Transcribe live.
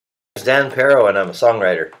Dan Perro, and I'm a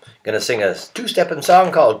songwriter. Gonna sing a two-steppin'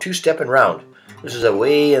 song called Two Steppin' Round. This is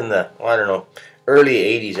way in the, well, I don't know, early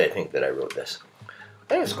 80s, I think, that I wrote this.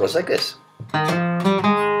 Anyways, it goes like this.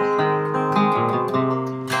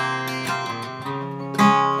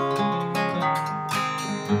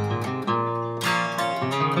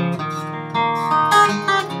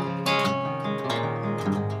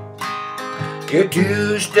 You're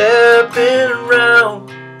two-steppin' round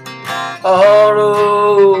all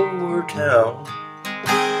over town.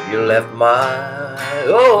 You left my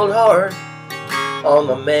old heart on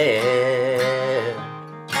the man.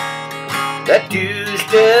 That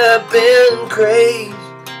two-steppin' craze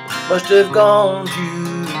must have gone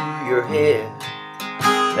to your head.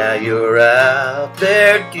 Now you're out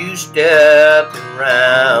there two-steppin'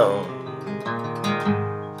 round.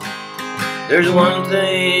 There's one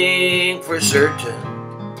thing for certain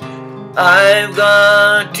I've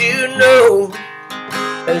got to know,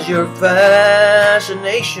 as your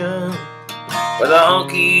fascination with a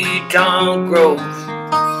honky-tonk grows.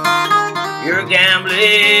 You're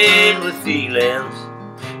gambling with feelings,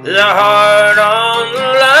 there's a heart on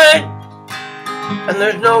the line, and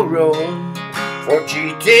there's no room for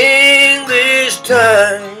cheating this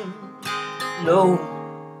time. No.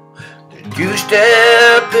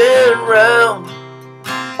 Two-steppin' round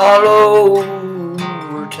all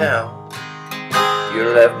over town. You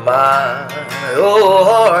left my old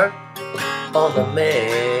heart on the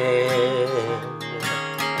mend.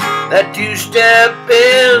 That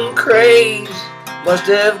two-steppin' craze must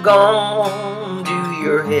have gone to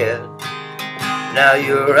your head. Now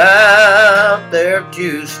you're out there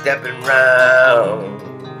two-steppin' round.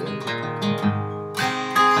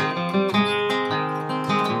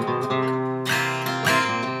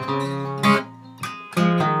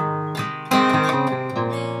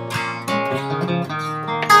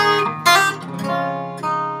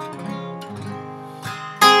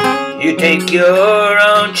 You take your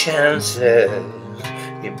own chances,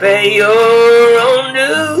 you pay your own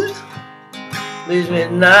dues. These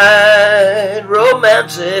midnight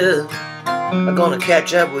romances are gonna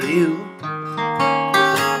catch up with you,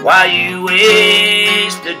 while you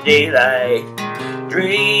waste the daylight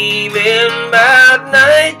dreaming about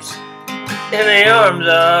nights in the arms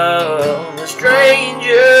of a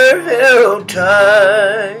stranger held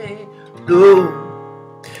tight. Ooh.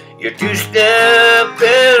 You're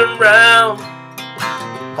two-steppin' round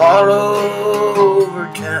all over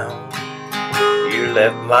town. You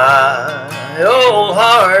left my old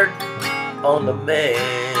heart on the mend.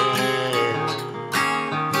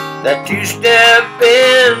 That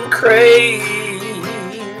two-steppin' craze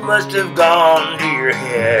must have gone to your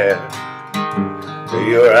head.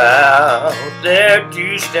 You're out there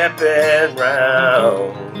two-steppin'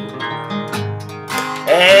 round.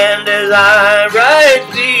 And as I write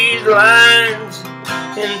these lines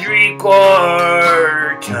in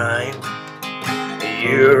three-quarter time,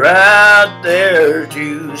 you're out there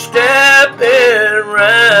two-steppin'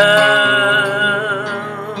 round.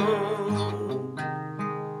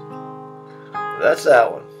 That's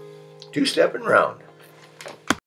that one. Two-steppin' round.